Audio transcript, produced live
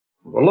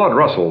Well, Lord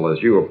Russell,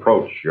 as you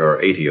approach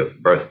your 80th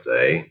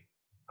birthday,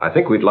 I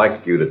think we'd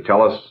like you to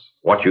tell us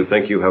what you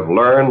think you have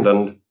learned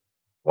and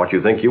what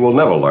you think you will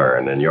never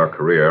learn in your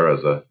career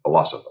as a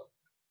philosopher.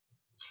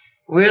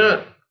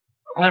 Well,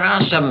 there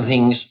are some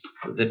things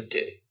that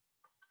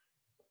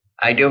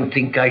I don't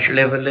think I shall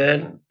ever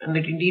learn, and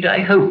that indeed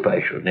I hope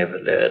I shall never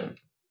learn.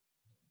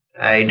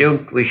 I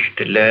don't wish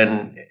to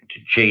learn to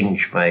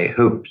change my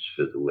hopes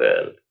for the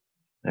world.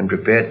 I'm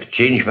prepared to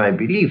change my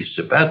beliefs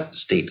about the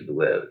state of the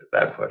world,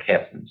 about what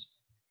happens,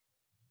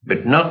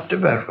 but not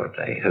about what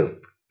I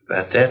hope.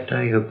 About that,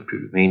 I hope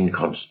to remain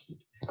constant.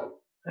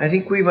 I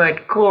think we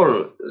might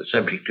call the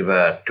subject of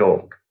our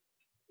talk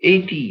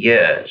 80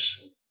 years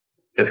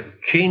of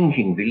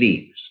changing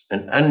beliefs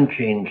and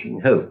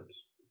unchanging hopes.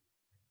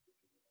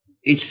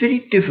 It's very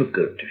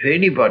difficult for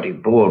anybody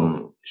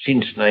born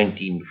since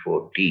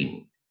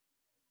 1914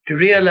 to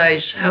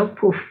realize how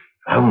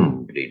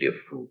profoundly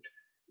different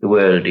the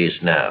world is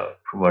now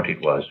from what it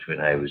was when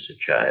I was a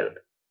child.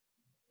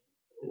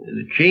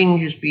 The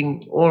change has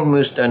been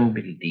almost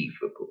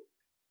unbelievable.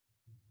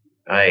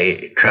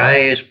 I try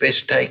as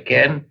best I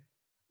can,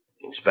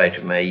 in spite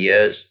of my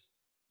years,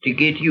 to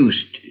get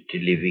used to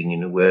living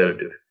in a world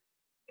of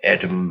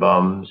atom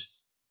bombs,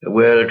 a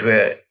world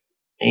where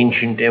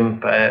ancient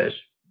empires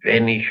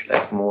vanish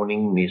like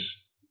morning mist,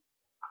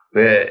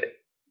 where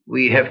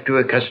we have to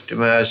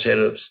accustom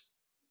ourselves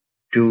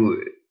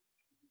to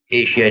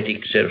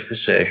Asiatic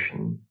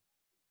self-assertion,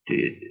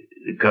 to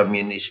the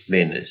communist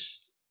menace.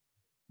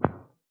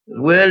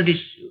 The world is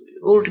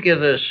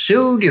altogether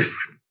so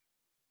different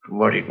from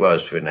what it was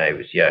when I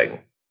was young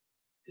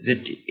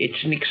that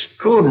it's an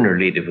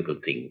extraordinarily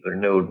difficult thing for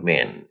an old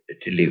man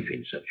to live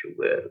in such a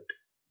world.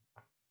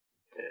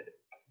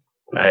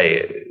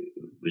 I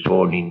was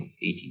born in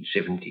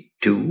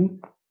 1872.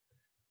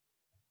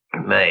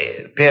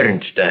 My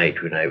parents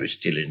died when I was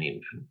still an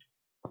infant,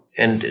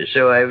 and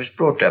so I was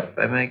brought up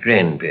by my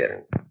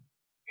grandparents.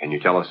 Can you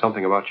tell us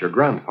something about your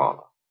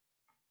grandfather?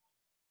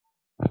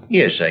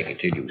 Yes, I can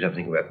tell you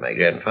something about my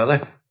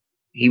grandfather.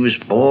 He was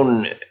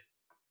born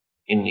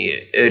in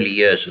the early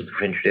years of the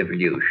French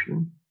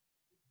Revolution.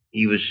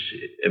 He was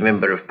a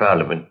member of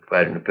Parliament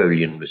while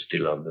Napoleon was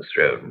still on the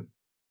throne.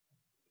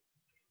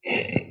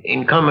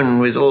 In common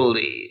with all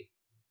the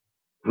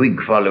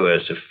Whig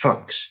followers of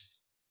Fox,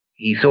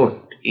 he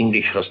thought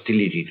English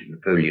hostility to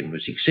Napoleon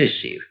was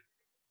excessive,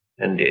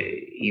 and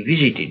he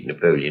visited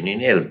Napoleon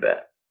in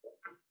Elba.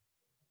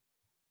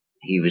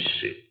 It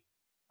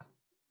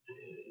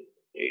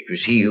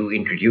was he who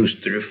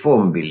introduced the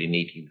Reform Bill in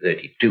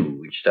 1832,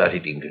 which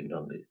started England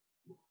on the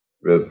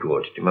road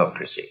towards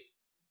democracy.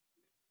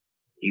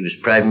 He was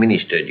Prime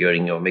Minister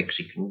during the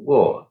Mexican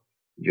War,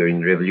 during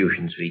the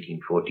revolutions of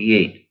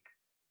 1848.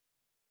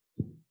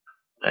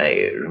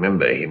 I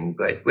remember him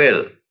quite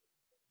well,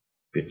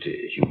 but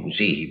as you can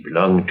see, he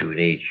belonged to an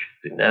age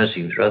that now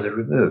seems rather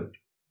remote.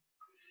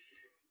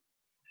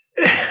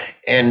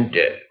 And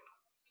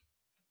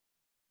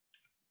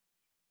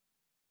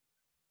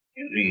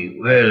the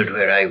world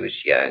where I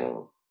was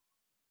young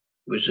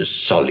was a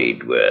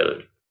solid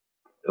world,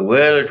 a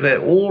world where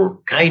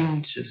all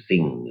kinds of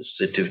things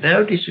that have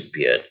now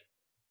disappeared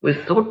were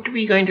thought to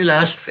be going to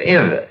last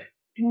forever. It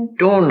didn't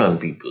dawn on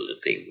people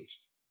that they would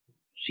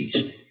cease.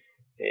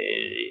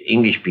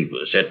 English people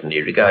certainly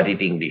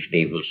regarded English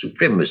naval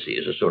supremacy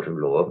as a sort of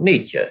law of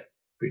nature.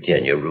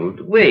 Britannia ruled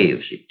the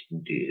waves. It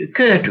didn't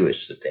occur to us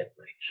that that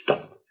might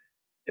stop.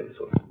 Never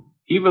thought.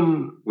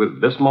 Even with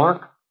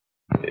Bismarck?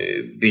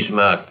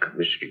 Bismarck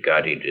was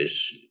regarded as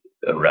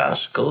a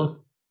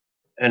rascal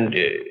and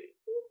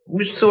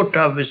was thought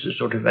of as a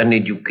sort of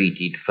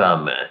uneducated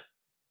farmer.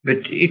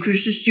 But it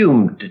was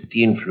assumed that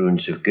the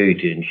influence of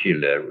Goethe and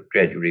Schiller would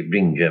gradually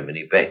bring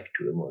Germany back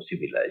to a more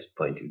civilized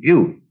point of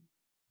view.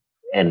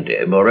 And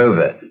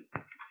moreover,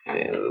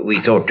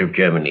 we thought of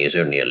Germany as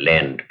only a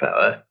land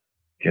power.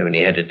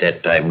 Germany had at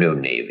that time no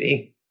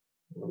navy.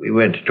 We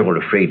weren't at all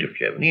afraid of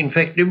Germany. In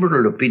fact,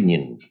 liberal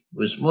opinion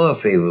was more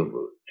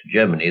favorable to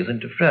Germany than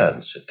to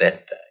France at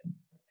that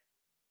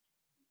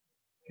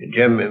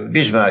time.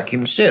 Bismarck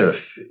himself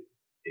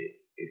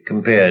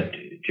compared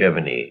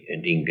Germany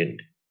and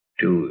England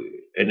to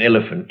an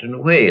elephant and a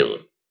whale,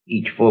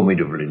 each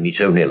formidable in its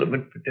own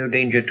element, but no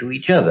danger to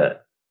each other.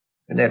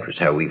 And that was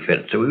how we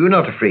felt. So we were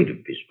not afraid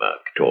of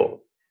Bismarck at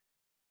all.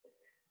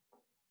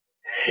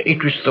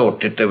 It was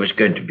thought that there was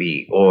going to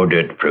be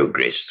ordered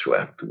progress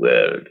throughout the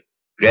world.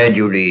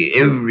 Gradually,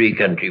 every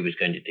country was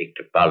going to take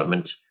to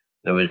parliament.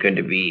 There was going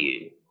to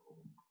be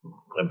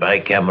a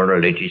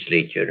bicameral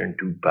legislature and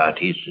two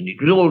parties, and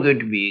it was all going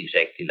to be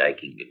exactly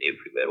like England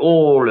everywhere,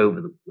 all over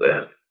the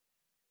world.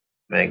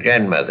 My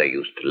grandmother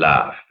used to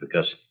laugh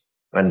because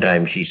one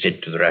time she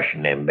said to the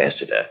Russian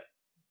ambassador,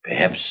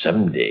 "Perhaps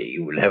someday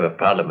you will have a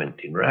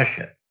parliament in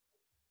Russia."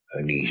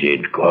 And he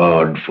said,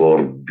 "God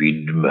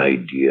forbid, my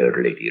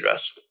dear Lady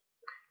Russell."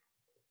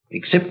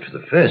 Except for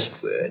the first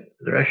word,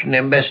 the Russian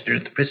ambassador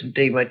at the present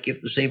day might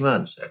give the same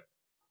answer.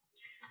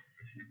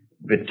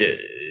 But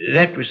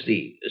that was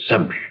the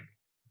assumption.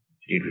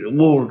 It was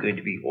all going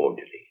to be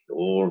orderly,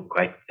 all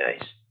quite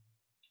nice.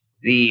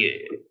 The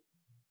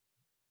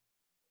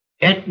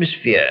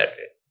atmosphere,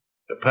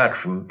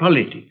 apart from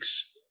politics,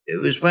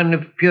 it was one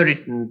of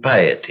Puritan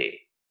piety,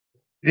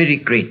 very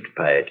great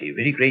piety,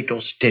 very great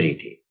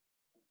austerity.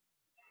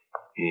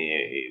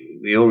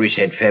 We always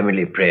had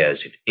family prayers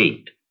at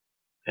 8.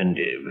 And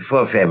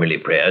before family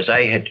prayers,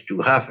 I had to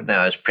do half an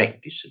hour's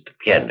practice at the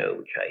piano,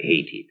 which I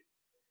hated.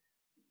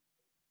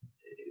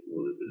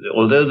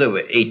 Although there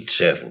were 8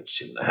 servants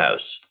in the house,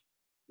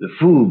 the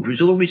food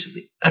was always of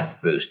the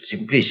utmost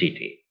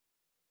simplicity.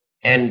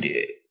 And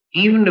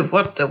even of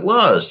what there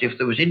was, if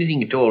there was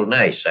anything at all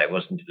nice, I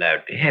wasn't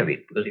allowed to have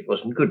it because it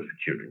wasn't good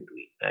for children to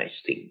eat nice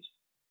things.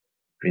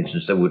 For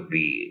instance, there would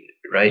be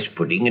rice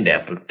pudding and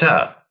apple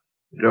tart.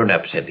 The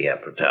grown-ups had the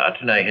apple tart,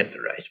 and I had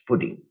the rice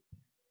pudding.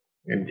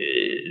 And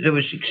there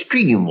was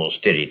extreme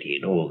austerity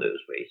in all those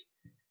ways.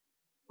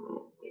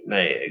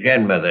 My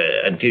grandmother,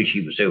 until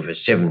she was over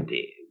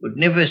 70, would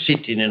never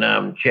sit in an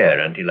armchair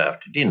until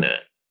after dinner.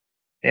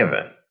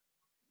 Never.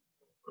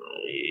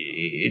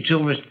 It's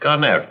almost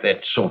gone out,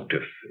 that sort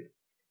of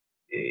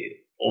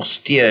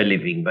austere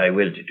living by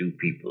well-to-do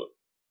people,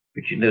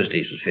 which in those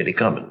days was very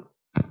common.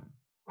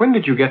 When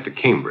did you get to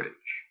Cambridge?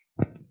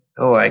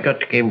 Oh, I got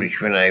to Cambridge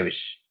when I was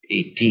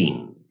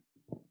 18.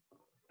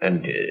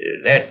 And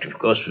that, of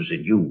course, was a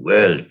new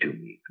world to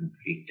me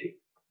completely.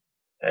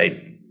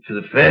 I, for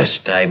the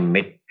first time,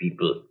 met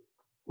people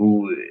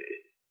who,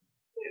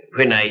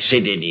 when I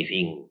said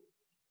anything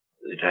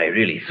that I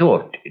really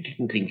thought,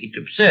 didn't think it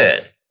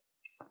absurd.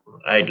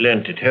 I'd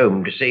learnt at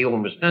home to say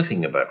almost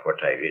nothing about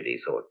what I really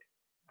thought.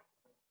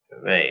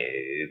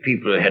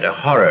 People had a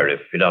horror of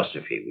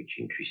philosophy, which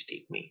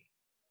interested me.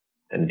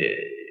 And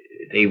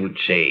they would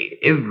say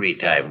every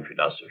time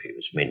philosophy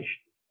was mentioned,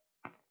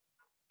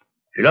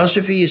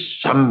 philosophy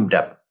is summed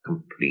up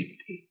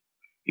completely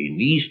in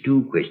these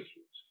 2 questions.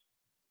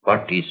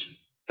 What is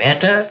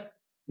matter?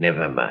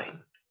 Never mind.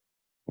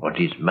 What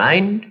is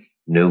mind?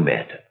 No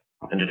matter.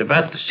 And at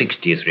about the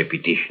 60th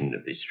repetition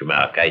of this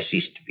remark, I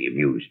ceased to be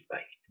amused by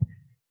it.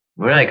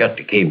 When I got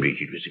to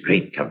Cambridge, it was a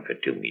great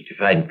comfort to me to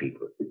find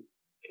people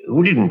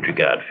who didn't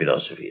regard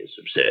philosophy as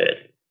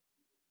absurd.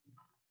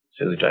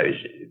 So that I was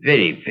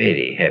very,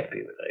 very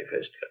happy when I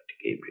first got to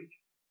Cambridge.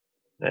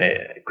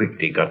 I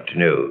quickly got to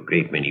know a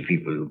great many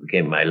people who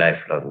became my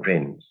lifelong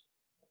friends.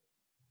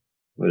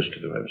 Most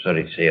of them, I'm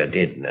sorry to say, are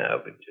dead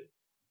now, but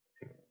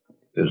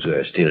those who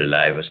are still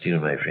alive are still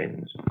my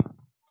friends.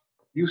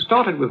 You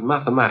started with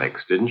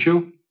mathematics, didn't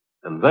you?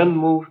 And then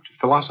moved to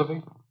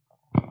philosophy?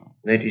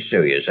 That is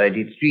so, yes. I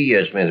did 3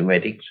 years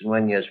mathematics and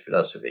 1 year's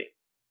philosophy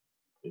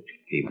at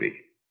Cambridge.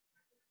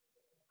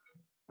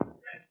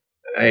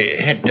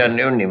 I had done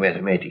only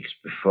mathematics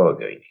before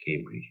going to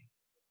Cambridge.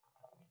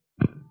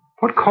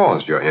 What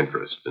caused your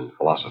interest in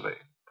philosophy?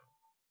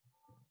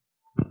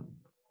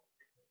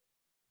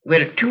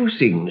 Well, 2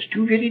 things,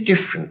 2 very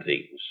different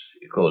things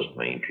caused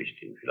my interest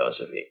in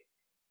philosophy.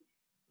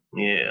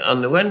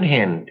 On the one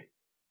hand,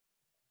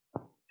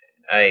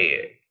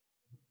 I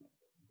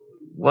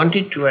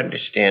wanted to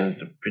understand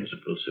the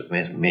principles of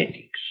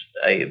mathematics.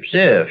 I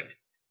observed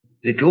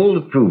that all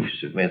the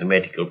proofs of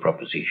mathematical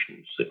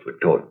propositions that were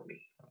taught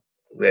me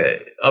were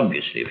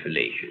obviously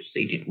fallacious.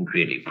 They didn't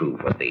really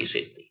prove what they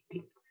said they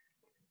did.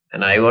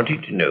 And I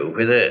wanted to know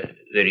whether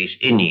there is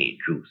any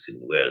truth in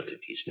the world that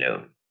is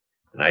known.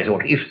 And I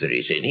thought if there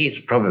is any,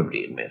 it's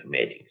probably in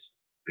mathematics.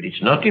 But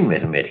it's not in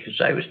mathematics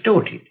as I was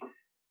taught it.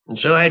 And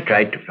so I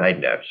tried to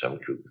find out some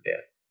truth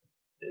there.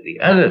 The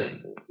other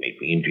thing that made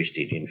me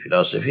interested in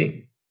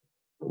philosophy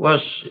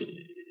was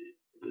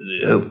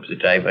the hope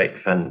that I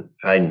might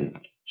find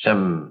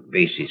some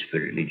basis for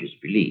religious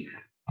belief.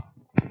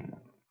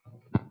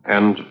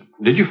 And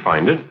did you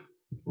find it?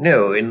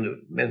 No, in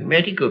the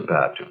mathematical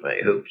part of my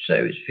hopes,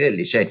 I was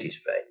fairly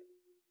satisfied.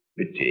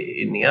 But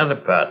in the other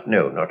part,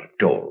 no, not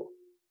at all.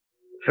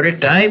 For a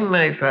time,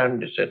 I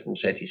found a certain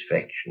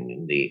satisfaction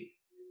in the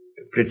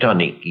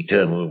Platonic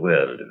eternal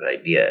world of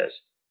ideas,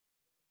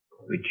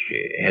 which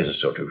has a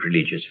sort of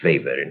religious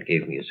flavor and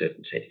gave me a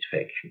certain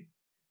satisfaction.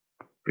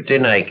 But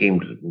then I came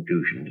to the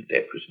conclusion that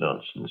that was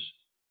nonsense,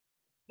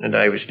 and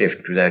I was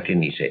left without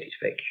any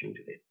satisfaction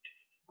to that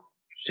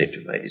set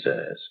of my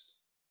desires.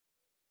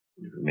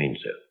 It remained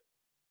so.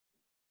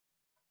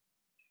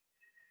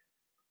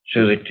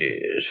 So that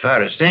as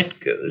far as that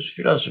goes,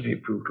 philosophy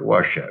proved a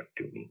washout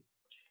to me,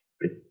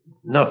 but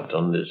not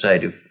on the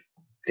side of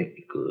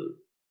technical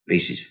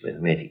basis of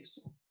mathematics.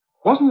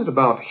 Wasn't it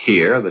about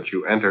here that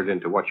you entered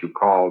into what you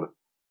called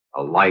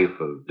a life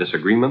of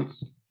disagreements?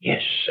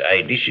 Yes,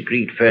 I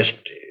disagreed first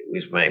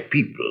with my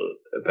people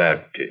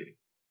about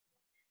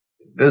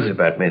both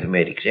about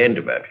mathematics and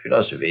about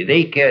philosophy.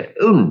 They cared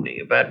only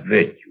about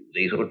virtue.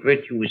 They thought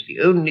virtue was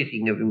the only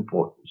thing of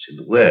importance in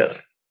the world.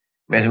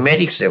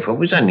 Mathematics, therefore,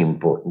 was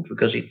unimportant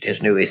because it has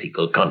no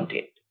ethical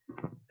content.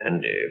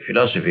 And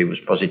philosophy was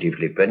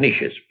positively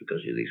pernicious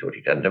because they thought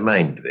it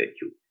undermined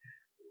virtue.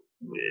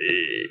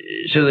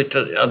 So that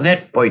on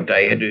that point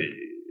I had a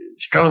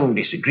strong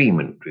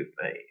disagreement with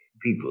my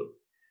people.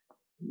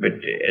 But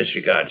as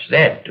regards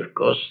that, of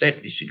course,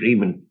 that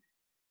disagreement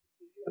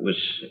was,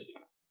 as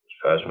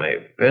far as my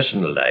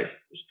personal life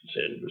was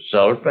concerned, was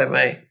solved by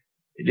my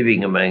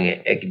living among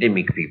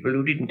academic people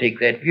who didn't take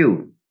that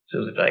view,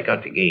 so that I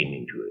got again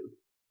into a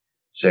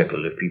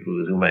circle of people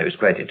with whom I was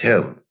quite at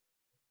home.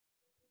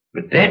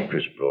 But that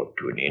was brought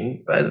to an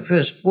end by the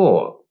First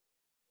War,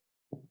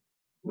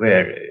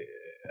 where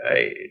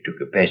I took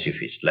a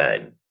pacifist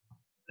line.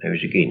 I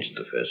was against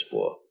the First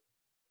War.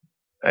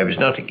 I was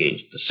not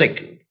against the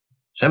Second.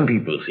 Some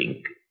people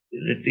think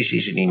that this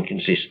is an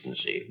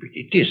inconsistency, but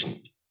it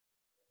isn't.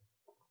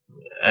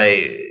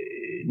 I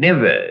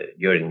never,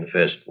 during the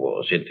First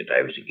War, said that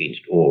I was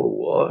against all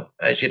war.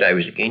 I said I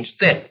was against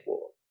that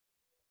war.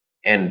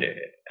 And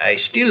I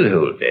still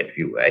hold that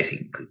view. I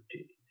think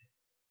that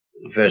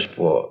the First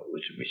War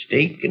was a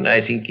mistake, and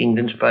I think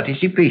England's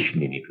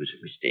participation in it was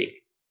a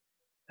mistake.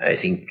 I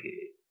think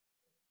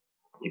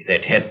if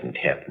that hadn't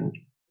happened,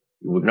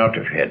 you would not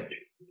have had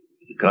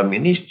the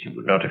communists, you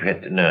would not have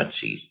had the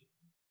Nazis,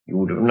 you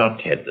would have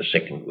not had the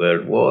Second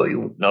World War,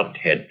 you would not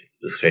have had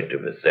the threat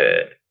of a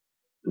third.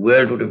 The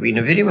world would have been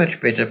a very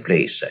much better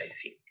place, I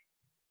think.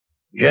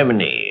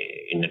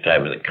 Germany, in the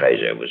time of the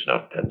Kaiser, was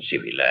not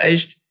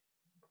uncivilized.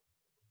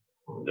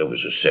 There was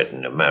a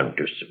certain amount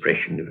of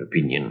suppression of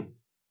opinion,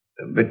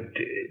 but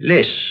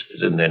less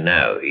than there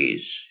now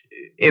is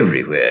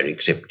everywhere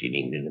except in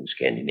England and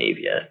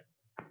Scandinavia.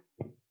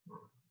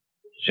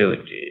 So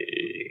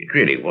it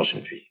really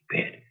wasn't very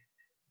bad.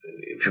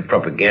 For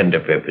propaganda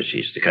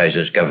purposes, the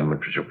Kaiser's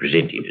government was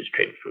represented as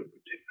dreadful, but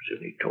that was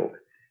only talk.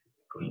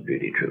 It wasn't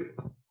really true.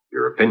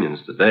 Your opinions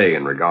today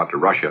in regard to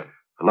Russia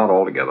are not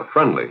altogether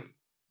friendly.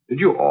 Did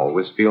you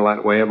always feel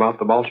that way about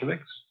the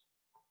Bolsheviks?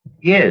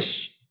 Yes,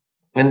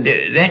 and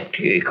that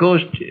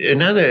caused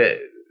another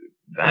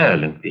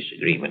violent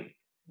disagreement.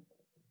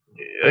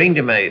 Owing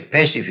to my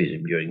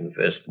pacifism during the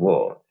First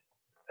War,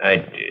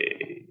 I'd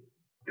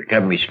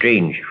become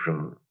estranged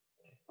from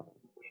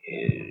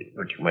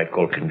what you might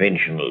call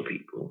conventional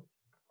people.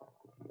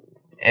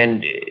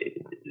 And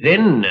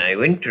then I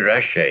went to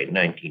Russia in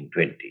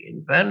 1920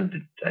 and found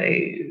that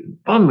I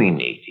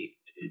abominated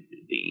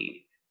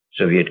the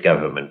Soviet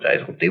government. I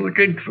thought they were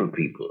dreadful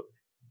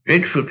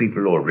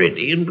people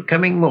already and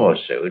becoming more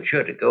so, and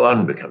sure to go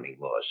on becoming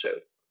more so.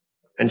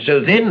 And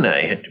so then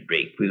I had to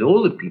break with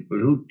all the people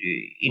who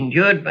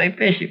endured my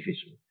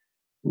pacifism,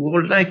 who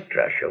all liked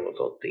Russia or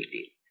thought they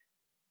did,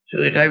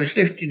 so that I was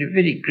left in a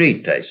very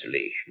great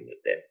isolation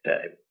at that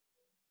time.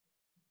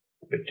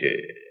 But,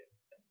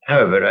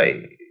 however,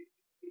 I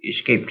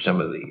escaped some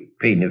of the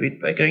pain of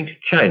it by going to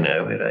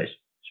China, where I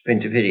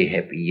spent a very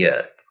happy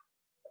year.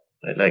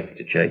 I liked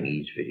the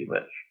Chinese very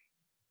much.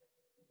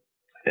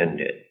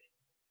 And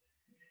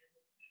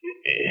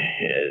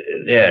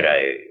there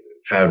I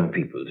found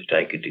people that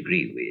I could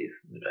agree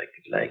with, that I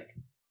could like.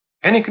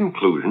 Any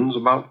conclusions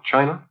about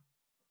China?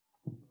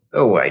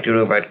 Oh, I don't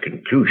know about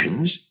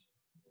conclusions.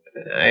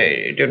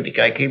 I don't think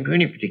I came to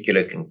any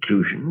particular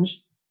conclusions.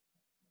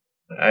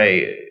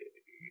 I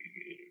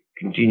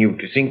continue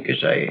to think,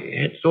 as I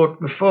had thought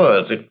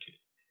before, that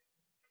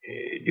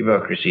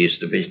democracy is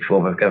the best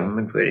form of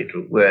government where it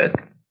will work.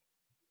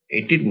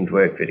 It didn't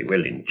work very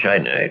well in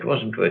China. It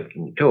wasn't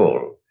working at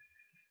all.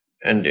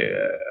 And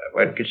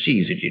one could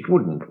see that it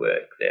wouldn't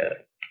work there.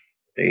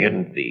 They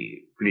hadn't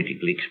the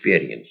political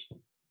experience.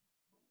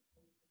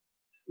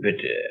 But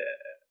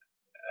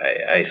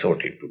I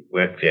thought it would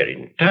work there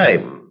in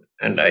time,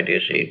 and I dare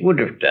say it would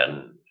have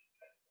done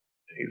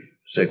if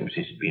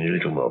circumstances had been a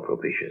little more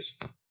propitious.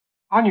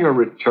 On your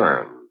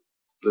return,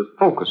 the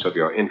focus of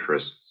your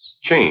interests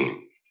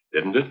changed,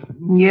 didn't it?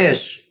 Yes.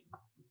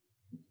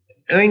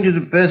 Owing to the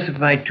birth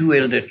of my two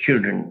elder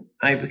children,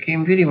 I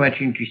became very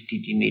much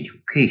interested in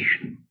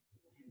education.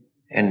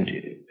 And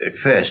at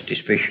first,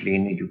 especially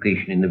in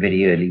education in the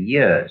very early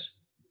years.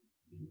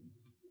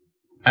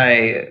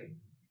 I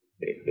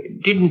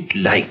didn't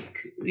like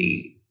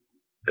the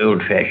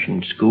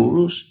old-fashioned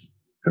schools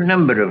for a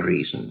number of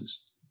reasons.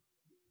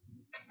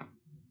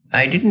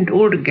 I didn't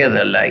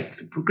altogether like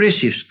the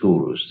progressive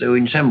schools, though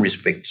in some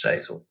respects I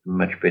thought them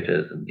much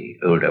better than the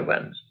older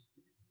ones.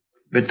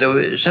 But there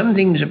were some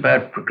things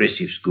about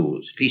progressive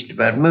schools, at least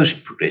about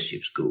most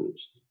progressive schools,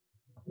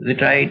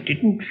 that I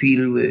didn't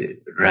feel were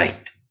right.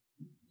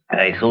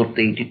 I thought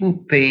they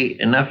didn't pay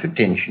enough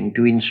attention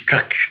to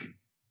instruction.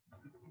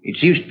 It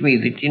seems to me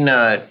that in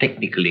our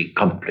technically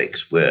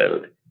complex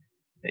world,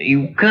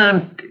 you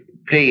can't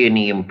play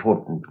any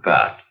important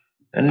part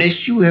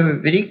unless you have a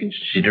very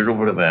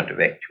considerable amount of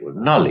actual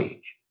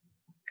knowledge.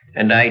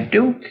 And I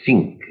don't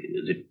think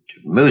that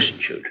most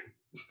children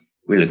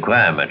will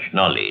acquire much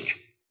knowledge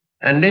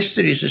unless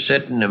there is a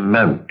certain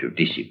amount of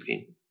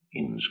discipline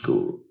in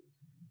school.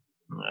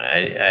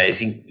 I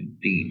think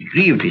the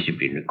degree of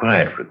discipline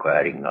required for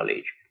acquiring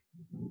knowledge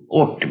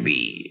ought to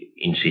be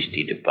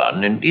insisted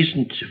upon and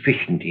isn't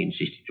sufficiently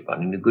insisted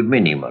upon in a good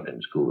many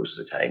modern schools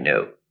that I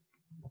know.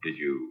 Did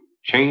you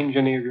change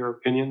any of your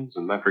opinions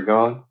in that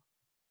regard?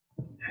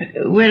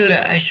 Well,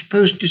 I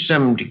suppose to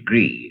some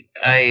degree.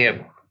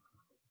 I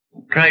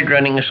tried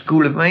running a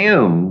school of my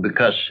own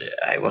because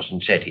I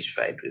wasn't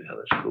satisfied with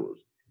other schools.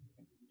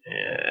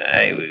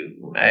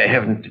 I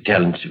haven't the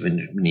talents of an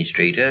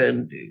administrator,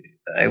 and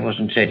I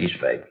wasn't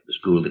satisfied with the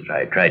school that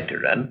I tried to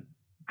run.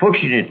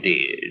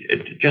 Fortunately,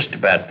 at just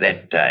about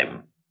that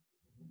time,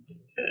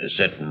 a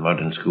certain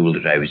modern school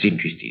that I was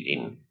interested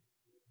in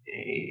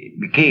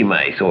became,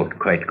 I thought,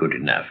 quite good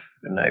enough,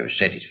 and I was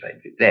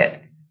satisfied with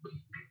that.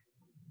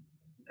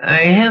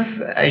 I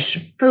have, I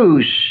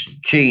suppose,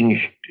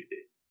 changed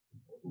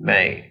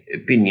my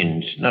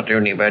opinions not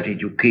only about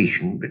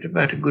education, but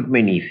about a good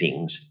many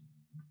things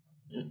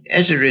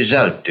as a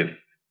result of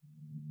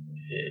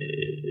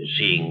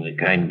seeing the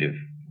kind of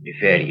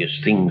nefarious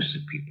things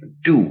that people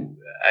do.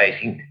 I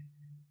think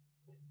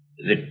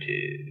that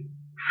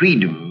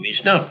freedom is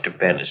not a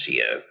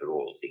panacea for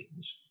all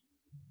things.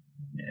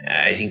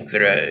 I think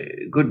there are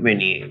a good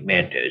many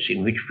matters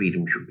in which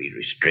freedom should be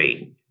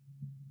restrained.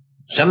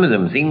 Some of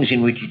them things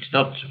in which it's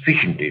not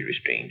sufficiently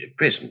restrained at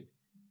present.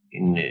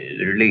 In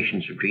the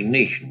relations between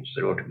nations,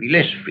 there ought to be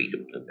less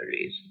freedom than there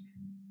is,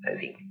 I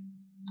think.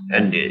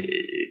 And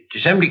to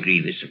some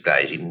degree, this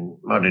applies in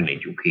modern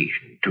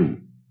education, too.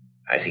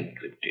 I think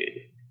that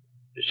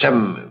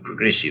some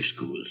progressive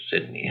schools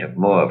certainly have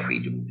more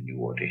freedom than you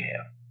ought to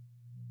have.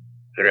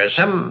 There are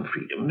some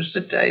freedoms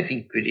that I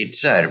think very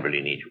desirable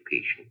in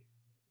education.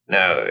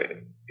 Now,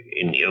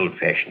 in the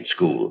old-fashioned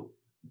school,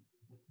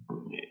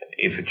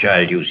 if a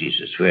child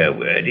uses a swear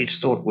word, it's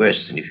thought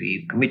worse than if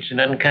he commits an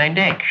unkind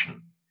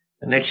action.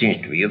 And that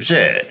seems to be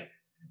absurd.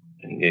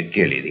 I think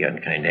clearly the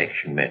unkind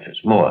action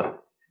matters more.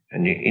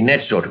 And in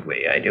that sort of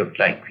way, I don't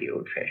like the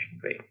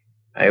old-fashioned way.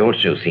 I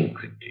also think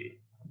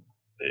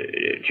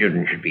that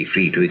children should be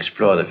free to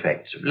explore the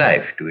facts of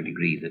life to a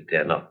degree that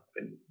they're not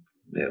when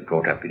they're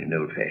brought up in an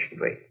old-fashioned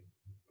way.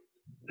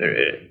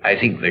 I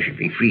think there should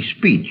be free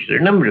speech. There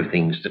are a number of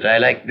things that I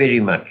like very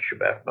much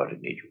about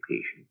modern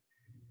education.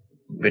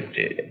 But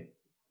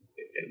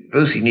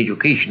both in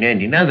education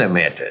and in other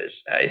matters,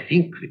 I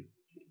think that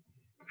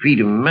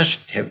freedom must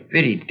have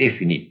very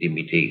definite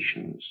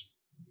limitations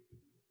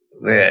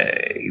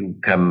where you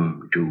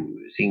come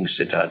to things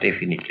that are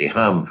definitely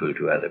harmful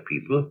to other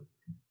people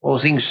or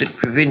things that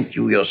prevent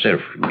you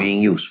yourself from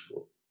being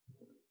useful,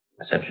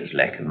 such as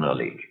lack of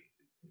knowledge.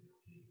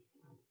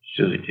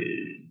 So that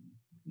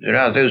there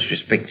are those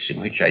respects in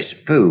which I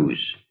suppose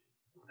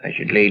I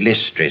should lay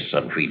less stress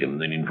on freedom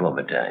than in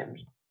former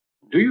times.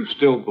 Do you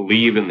still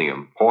believe in the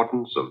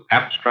importance of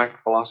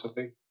abstract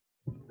philosophy?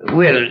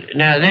 Well,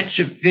 now that's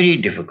a very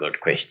difficult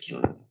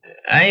question.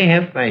 I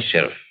have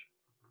myself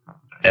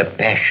a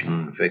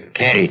passion for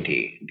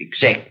clarity and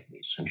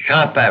exactness and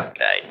sharp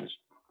outlines.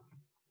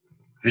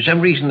 For some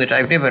reason that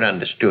I've never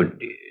understood,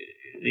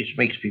 this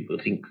makes people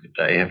think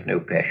that I have no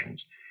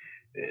passions,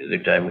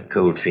 that I'm a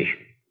cold fish.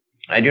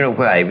 I don't know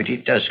why, but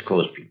it does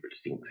cause people to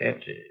think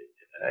that.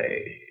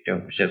 I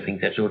don't myself think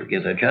that's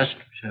altogether just,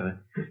 so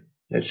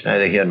that's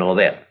neither here nor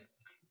there.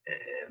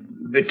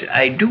 But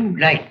I do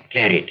like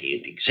clarity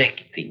and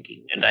exact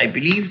thinking, and I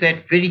believe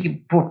that very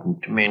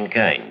important to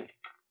mankind,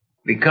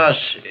 because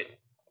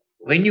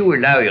when you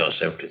allow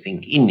yourself to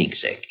think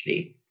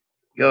inexactly,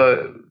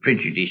 your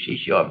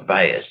prejudices, your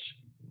bias,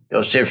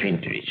 your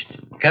self-interest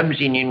comes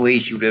in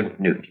ways you don't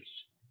notice.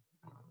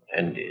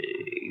 And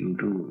you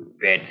do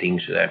bad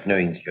things without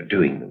knowing that you're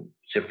doing them.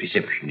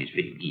 Self-deception is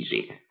very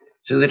easy.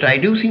 So that I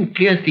do think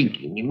clear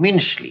thinking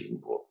immensely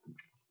important.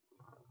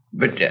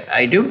 But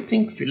I don't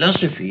think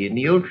philosophy in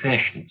the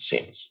old-fashioned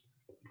sense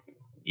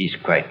is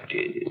quite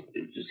the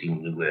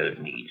thing the world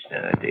needs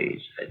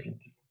nowadays. I think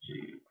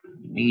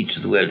the needs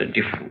of the world are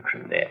different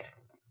from that.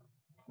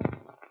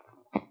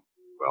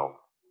 Well,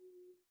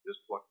 just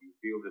what do you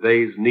feel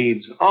today's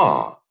needs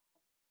are?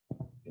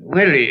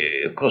 Well,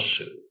 of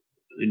course,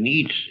 the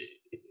needs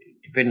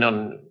depend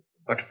on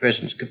what a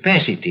person's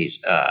capacities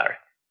are.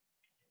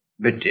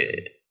 But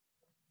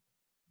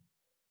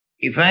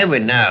if I were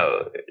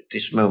now, at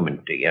this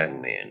moment, a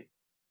young man,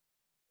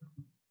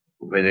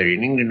 whether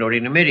in England or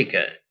in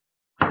America,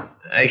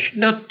 I should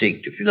not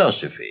take to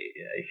philosophy.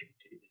 I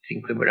should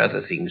think there were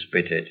other things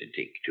better to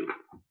take to.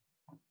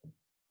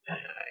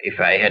 If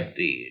I had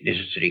the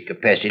necessary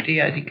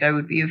capacity, I think I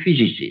would be a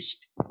physicist.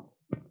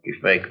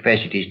 If my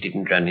capacities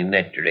didn't run in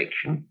that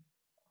direction,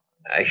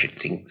 I should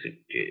think that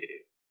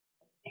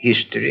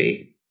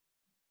history,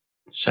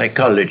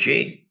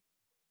 psychology,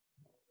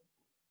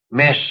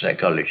 mass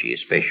psychology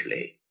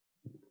especially,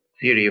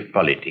 theory of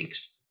politics,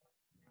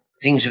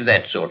 things of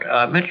that sort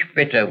are much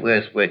better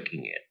worth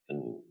working at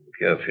than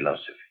pure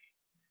philosophy.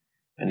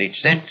 And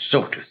it's that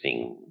sort of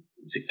thing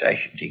that I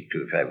should take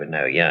to if I were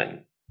now young.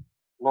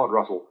 Lord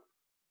Russell,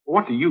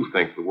 what do you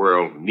think the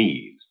world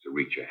needs to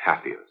reach a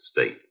happier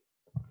state?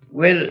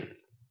 Well,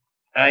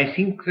 I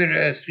think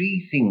there are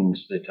three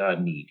things that are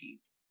needed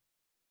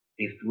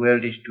if the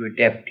world is to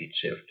adapt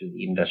itself to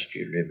the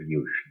Industrial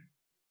Revolution.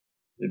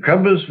 The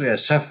troubles we are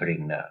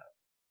suffering now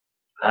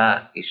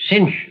are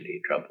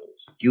essentially troubles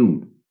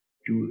due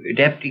to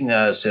adapting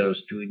ourselves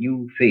to a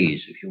new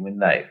phase of human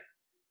life,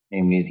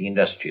 namely the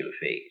industrial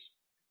phase.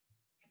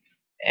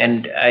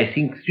 And I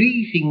think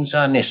three things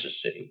are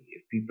necessary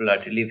if people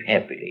are to live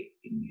happily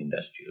in the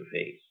industrial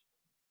phase.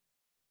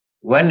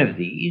 One of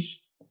these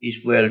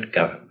is world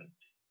government.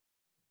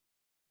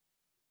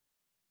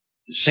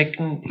 The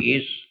second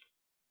is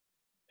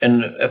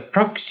an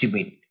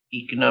approximate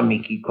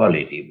economic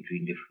equality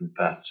between different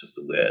parts of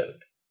the world.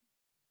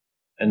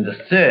 And the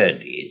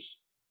third is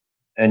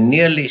a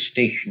nearly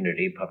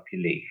stationary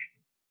population.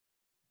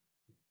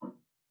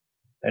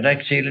 I'd like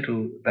to say a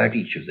little about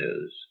each of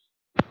those.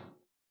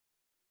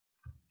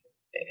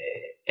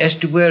 As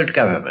to world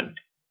government,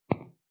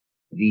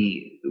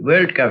 the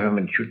world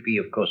government should be,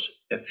 of course,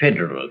 a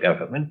federal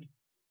government,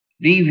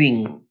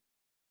 leaving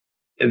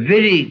a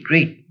very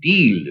great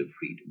deal of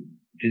freedom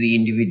to the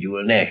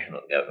individual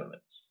national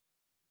governments,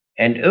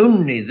 and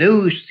only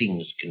those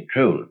things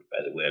controlled by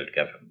the world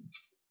government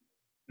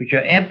which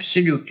are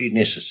absolutely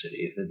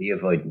necessary for the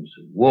avoidance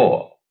of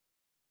war.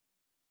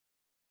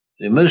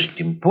 The most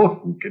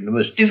important and the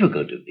most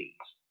difficult of these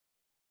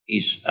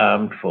is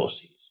armed forces.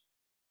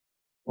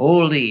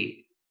 All the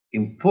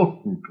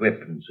important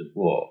weapons of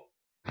war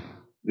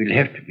will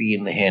have to be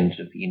in the hands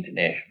of the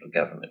international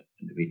government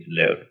and of it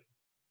alone.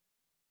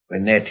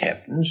 When that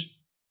happens,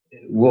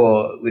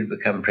 war will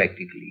become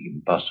practically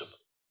impossible.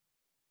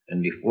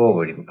 And if war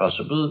were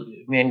impossible,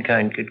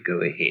 mankind could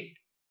go ahead.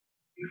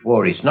 If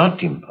war is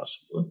not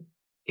impossible,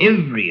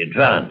 every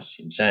advance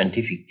in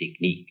scientific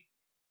technique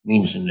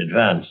means an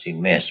advance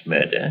in mass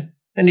murder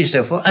and is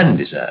therefore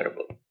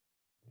undesirable.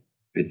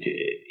 But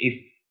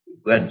if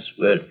once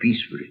world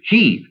peace were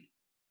achieved, it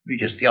would be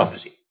just the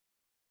opposite.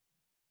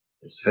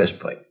 That's the first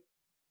point.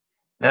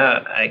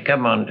 Now I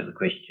come on to the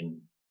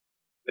question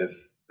of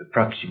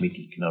approximate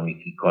economic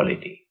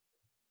equality.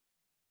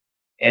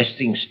 As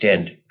things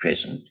stand at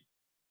present,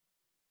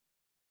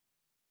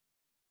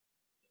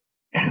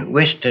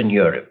 Western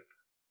Europe,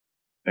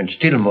 and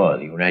still more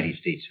the United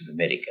States of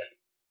America,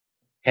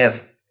 have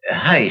a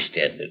high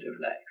standard of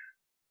life.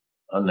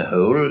 On the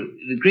whole,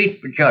 the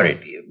great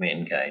majority of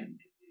mankind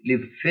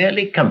live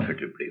fairly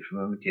comfortably from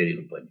a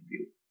material point of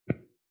view.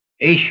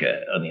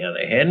 Asia, on the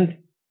other hand,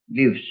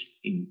 lives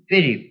in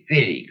very,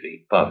 very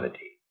great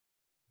poverty.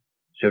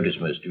 So does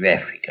most of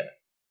Africa.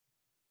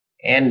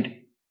 And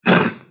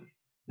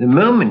the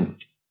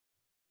moment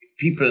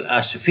people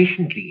are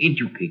sufficiently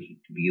educated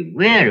to be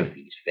aware of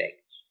these facts,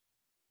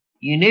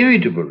 the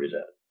inevitable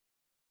result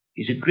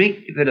is a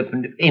great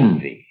development of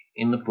envy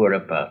in the poorer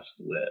parts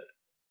of the world.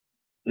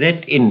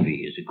 That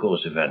envy is a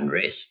cause of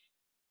unrest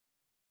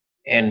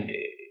and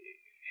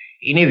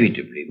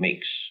inevitably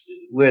makes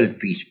world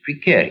peace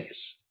precarious.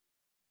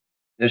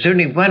 There's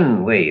only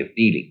one way of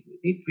dealing with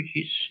it, which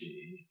is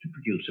to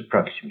produce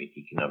approximate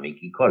economic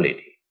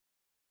equality,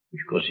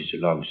 which of course is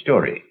a long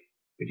story,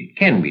 but it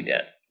can be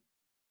done.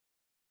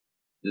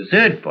 The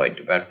third point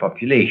about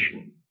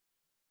population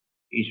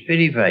is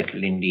very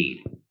vital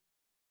indeed.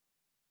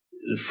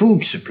 The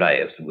food supply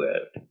of the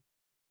world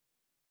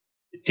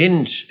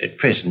tends at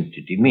present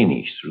to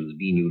diminish through the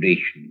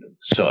denudation of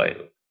the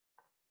soil.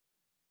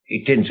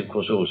 It tends, of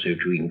course, also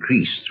to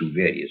increase through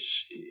various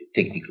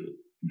technical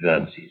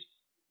advances.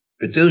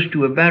 But those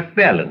two about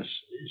balance,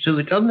 so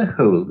that on the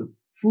whole, the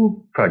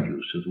food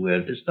produce of the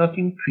world does not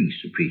increase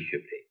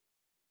appreciably.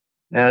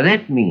 Now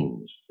that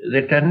means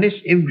that unless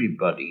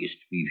everybody is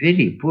to be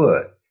very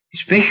poor,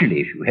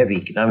 especially if you have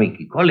economic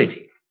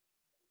equality,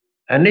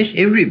 unless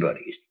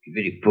everybody is to be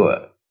very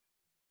poor,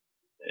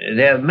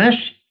 there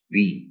must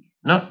be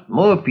not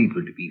more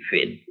people to be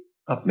fed,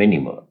 not many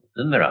more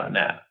than there are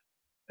now.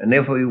 And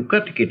therefore you've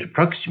got to get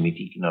approximate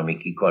economic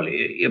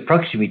equality,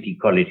 approximate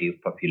equality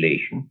of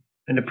population,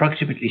 and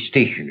approximately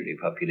stationary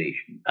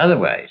population.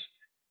 Otherwise,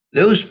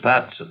 those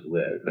parts of the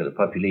world where the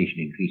population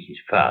increases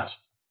fast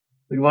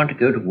will want to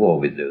go to war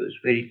with those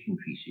where it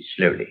increases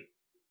slowly.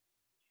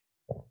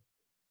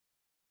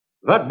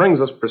 That brings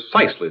us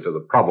precisely to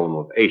the problem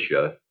of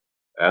Asia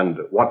and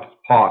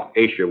what part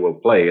Asia will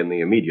play in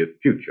the immediate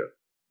future.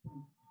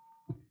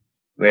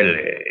 Well,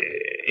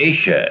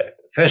 Asia,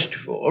 first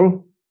of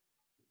all,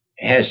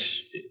 has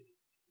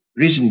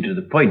risen to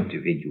the point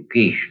of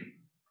education.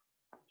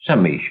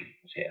 Some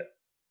Asians have,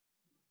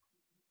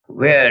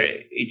 where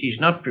it is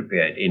not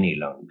prepared any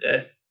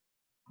longer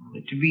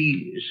to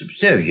be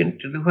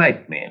subservient to the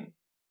white man.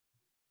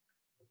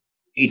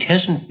 It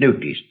hasn't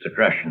noticed that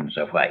Russians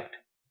are white.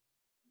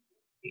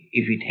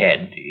 If it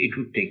had, it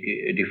would take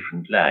a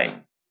different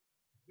line.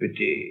 But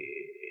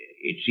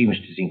it seems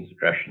to think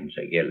that Russians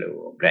are yellow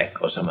or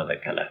black or some other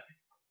color.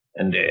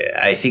 And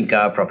I think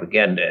our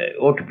propaganda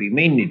ought to be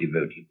mainly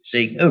devoted to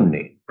saying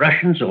only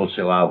Russians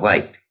also are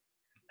white.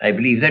 I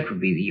believe that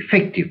would be the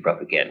effective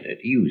propaganda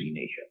to use in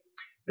Asia.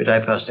 But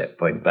I pass that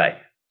point by.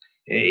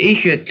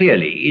 Asia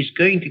clearly is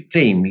going to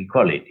claim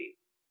equality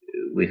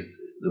with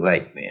the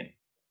white man.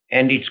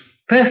 And it's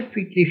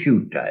perfectly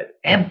futile,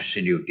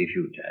 absolutely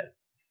futile,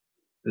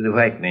 for the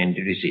white man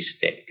to resist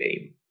that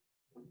claim.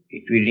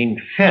 It will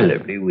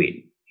infallibly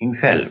win,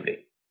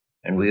 infallibly.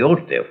 And we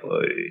ought,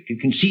 therefore, to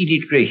concede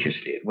it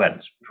graciously at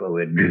once before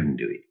we're driven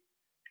to it.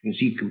 To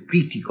concede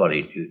complete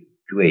equality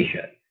to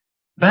Asia.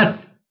 But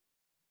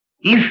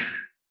if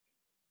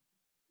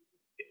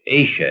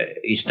Asia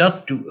is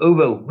not to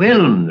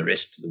overwhelm the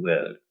rest of the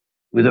world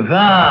with a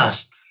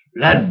vast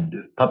flood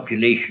of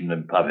population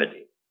and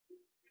poverty.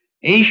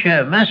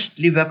 Asia must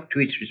live up to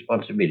its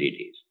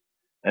responsibilities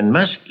and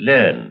must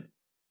learn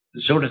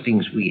the sort of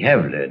things we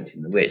have learned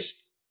in the West,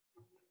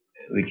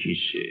 which is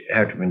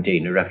how to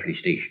maintain a roughly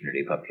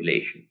stationary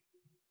population.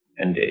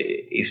 And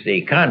if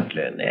they can't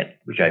learn that,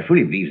 which I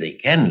fully believe they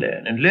can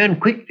learn, and learn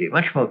quickly,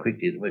 much more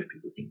quickly than most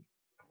people think,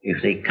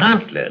 if they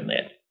can't learn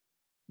that,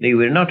 they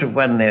will not have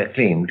won their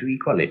claim to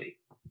equality.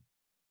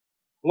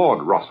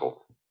 Lord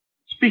Russell,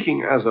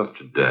 speaking as of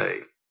today,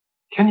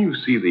 can you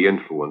see the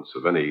influence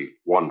of any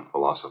one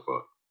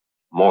philosopher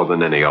more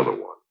than any other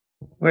one?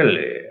 Well,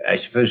 I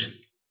suppose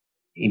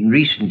in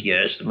recent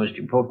years the most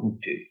important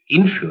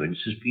influence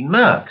has been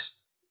Marx.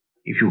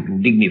 If you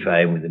can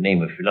dignify him with the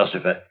name of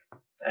philosopher,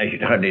 I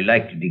should hardly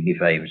like to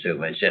dignify him so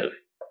myself,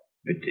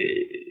 but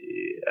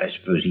I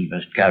suppose he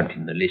must count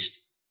in the list.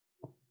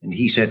 And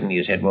he certainly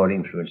has had more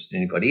influence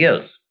than anybody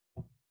else.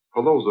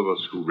 For those of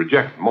us who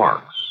reject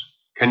Marx,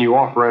 can you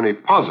offer any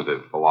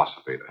positive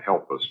philosophy to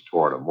help us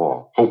toward a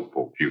more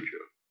hopeful future?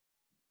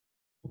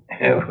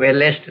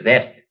 Well, as to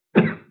that,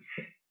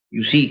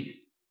 you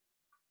see,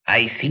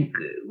 I think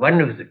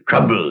one of the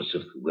troubles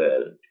of the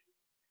world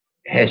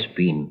has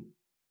been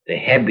the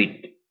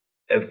habit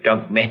of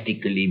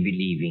dogmatically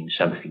believing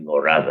something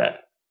or other.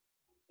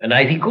 And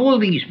I think all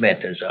these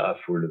matters are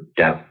full of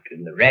doubt,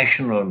 and the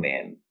rational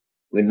man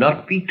will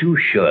not be too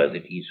sure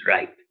that he's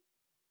right.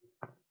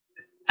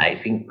 I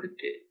think that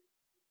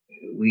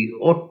we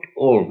ought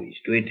always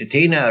to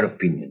entertain our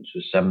opinions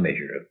with some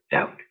measure of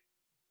doubt.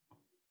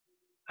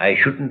 I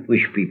shouldn't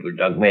wish people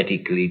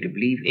dogmatically to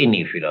believe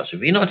any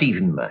philosophy, not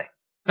even mine.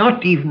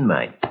 Not even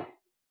mine.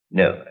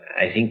 No,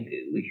 I think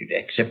we should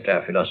accept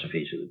our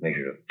philosophies with a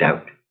measure of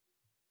doubt.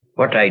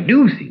 What I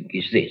do think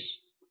is this,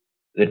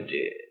 that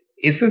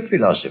if a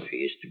philosophy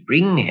is to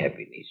bring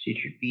happiness, it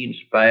should be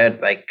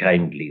inspired by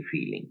kindly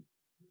feeling.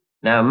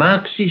 Now,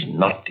 Marx is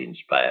not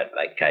inspired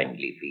by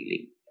kindly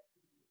feeling.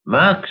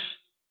 Marx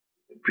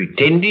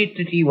pretended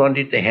that he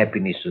wanted the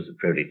happiness of the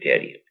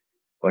proletariat.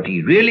 What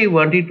he really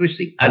wanted was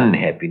the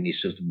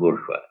unhappiness of the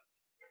bourgeois.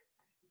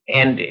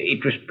 And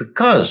it was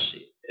because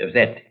of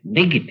that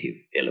negative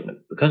element,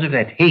 because of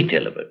that hate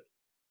element,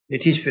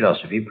 that his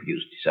philosophy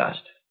produced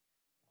disaster.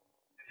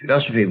 A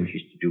philosophy which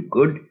is to do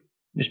good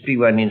must be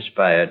one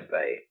inspired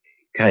by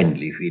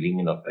kindly feeling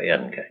and not by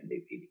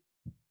unkindly feeling.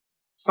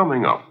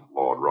 Summing up,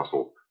 Lord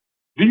Russell,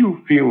 do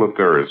you feel that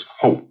there is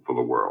hope for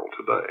the world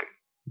today?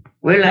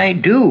 Well, I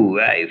do.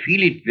 I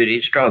feel it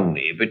very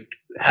strongly, but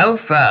how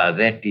far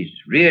that is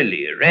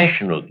really a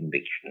rational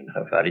conviction and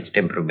how far it's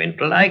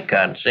temperamental, I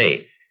can't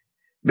say.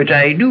 But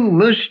I do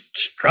most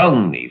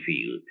strongly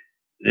feel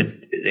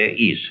that there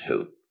is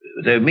hope.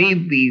 There may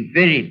be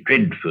very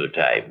dreadful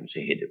times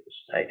ahead of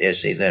us. I dare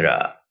say there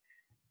are.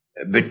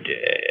 But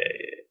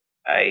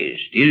I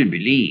still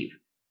believe,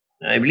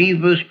 I believe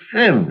most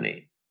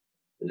firmly,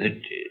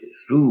 that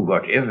through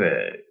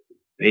whatever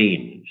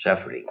pain and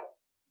suffering,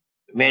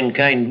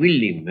 mankind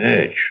will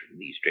emerge from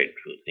these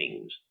dreadful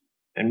things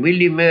and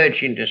will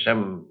emerge into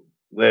some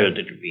world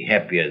that will be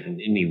happier than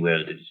any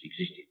world that has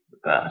existed in the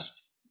past.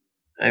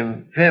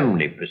 I'm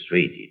firmly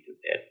persuaded of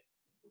that.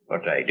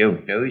 What I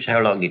don't know is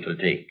how long it will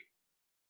take.